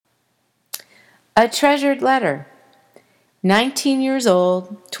A treasured letter. 19 years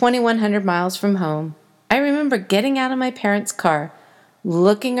old, 2,100 miles from home. I remember getting out of my parents' car,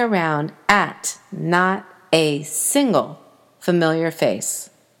 looking around at not a single familiar face.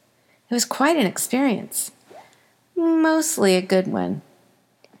 It was quite an experience. Mostly a good one.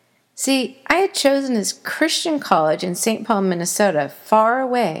 See, I had chosen this Christian college in St. Paul, Minnesota, far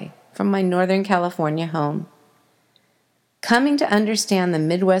away from my Northern California home. Coming to understand the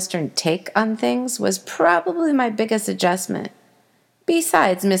Midwestern take on things was probably my biggest adjustment,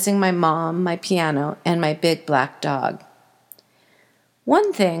 besides missing my mom, my piano, and my big black dog.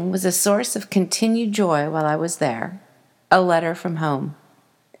 One thing was a source of continued joy while I was there: a letter from home.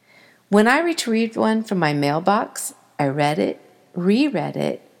 When I retrieved one from my mailbox, I read it, reread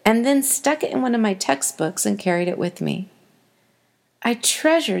it, and then stuck it in one of my textbooks and carried it with me. I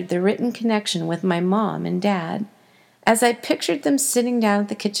treasured the written connection with my mom and dad as I pictured them sitting down at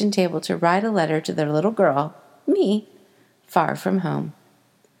the kitchen table to write a letter to their little girl, me, far from home.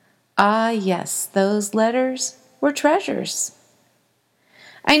 Ah, yes, those letters were treasures.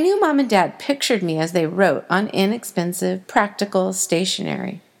 I knew Mom and Dad pictured me as they wrote on inexpensive, practical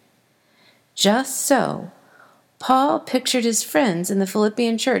stationery. Just so, Paul pictured his friends in the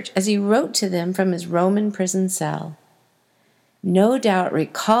Philippian church as he wrote to them from his Roman prison cell. No doubt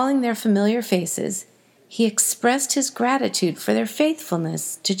recalling their familiar faces, he expressed his gratitude for their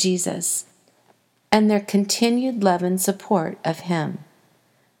faithfulness to Jesus and their continued love and support of him.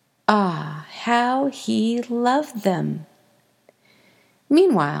 Ah, how he loved them!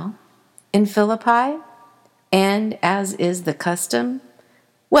 Meanwhile, in Philippi, and as is the custom,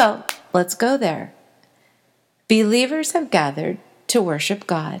 well, let's go there. Believers have gathered to worship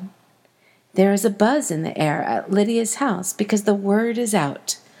God. There is a buzz in the air at Lydia's house because the word is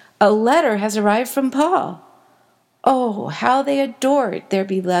out. A letter has arrived from Paul. Oh, how they adored their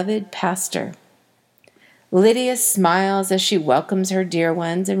beloved pastor. Lydia smiles as she welcomes her dear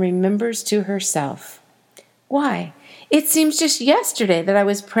ones and remembers to herself, "Why, it seems just yesterday that I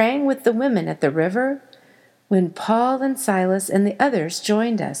was praying with the women at the river when Paul and Silas and the others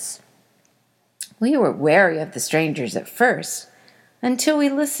joined us. We were wary of the strangers at first until we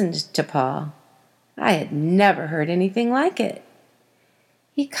listened to Paul. I had never heard anything like it.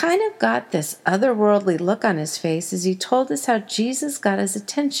 He kind of got this otherworldly look on his face as he told us how Jesus got his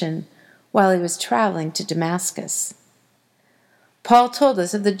attention while he was traveling to Damascus. Paul told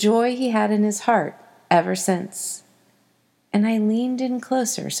us of the joy he had in his heart ever since, and I leaned in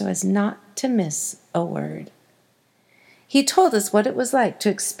closer so as not to miss a word. He told us what it was like to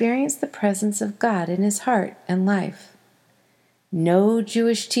experience the presence of God in his heart and life. No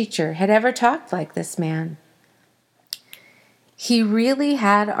Jewish teacher had ever talked like this man. He really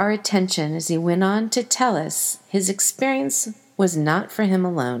had our attention as he went on to tell us his experience was not for him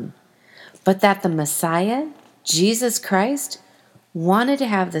alone, but that the Messiah, Jesus Christ, wanted to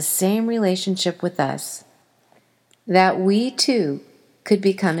have the same relationship with us, that we too could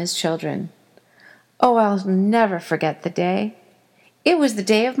become his children. Oh, I'll never forget the day. It was the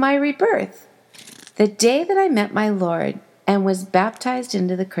day of my rebirth, the day that I met my Lord and was baptized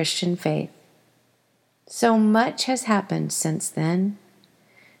into the Christian faith. So much has happened since then.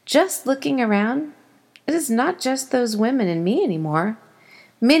 Just looking around, it is not just those women and me anymore.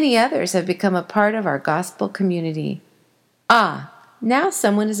 Many others have become a part of our gospel community. Ah, now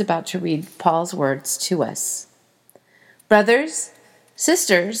someone is about to read Paul's words to us. Brothers,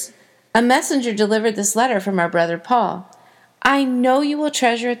 sisters, a messenger delivered this letter from our brother Paul. I know you will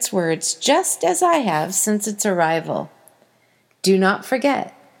treasure its words just as I have since its arrival. Do not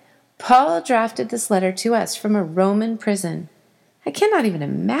forget, Paul drafted this letter to us from a Roman prison. I cannot even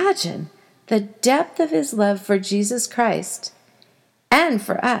imagine the depth of his love for Jesus Christ and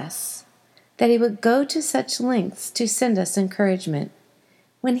for us, that he would go to such lengths to send us encouragement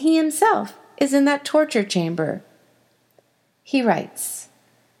when he himself is in that torture chamber. He writes,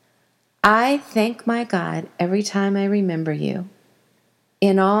 I thank my God every time I remember you.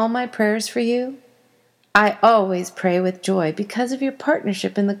 In all my prayers for you, I always pray with joy because of your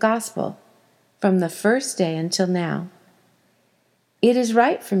partnership in the gospel from the first day until now. It is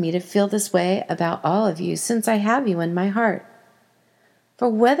right for me to feel this way about all of you since I have you in my heart. For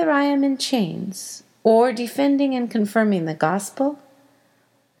whether I am in chains or defending and confirming the gospel,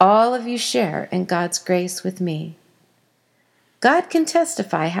 all of you share in God's grace with me. God can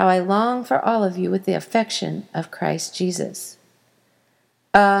testify how I long for all of you with the affection of Christ Jesus.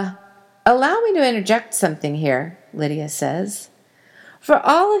 Allow me to interject something here, Lydia says. For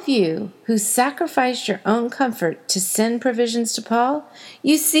all of you who sacrificed your own comfort to send provisions to Paul,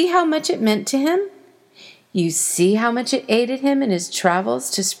 you see how much it meant to him? You see how much it aided him in his travels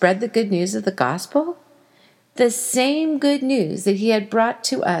to spread the good news of the gospel? The same good news that he had brought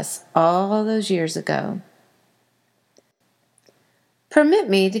to us all those years ago. Permit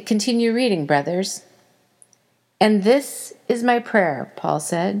me to continue reading, brothers. And this is my prayer, Paul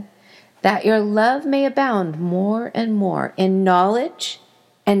said, that your love may abound more and more in knowledge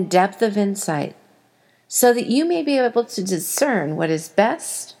and depth of insight, so that you may be able to discern what is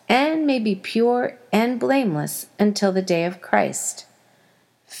best and may be pure and blameless until the day of Christ,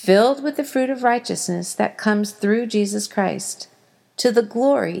 filled with the fruit of righteousness that comes through Jesus Christ, to the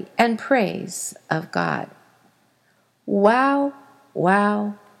glory and praise of God. Wow,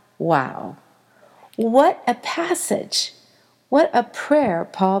 wow, wow. What a passage! What a prayer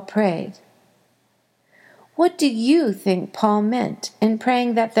Paul prayed. What do you think Paul meant in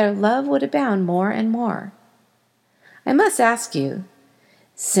praying that their love would abound more and more? I must ask you,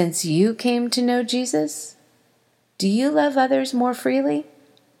 since you came to know Jesus, do you love others more freely?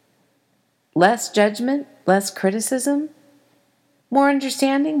 Less judgment, less criticism, more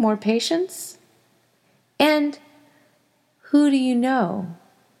understanding, more patience? And who do you know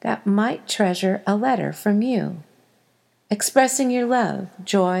that might treasure a letter from you, expressing your love,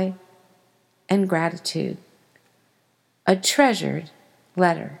 joy, and gratitude? A treasured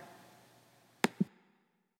letter.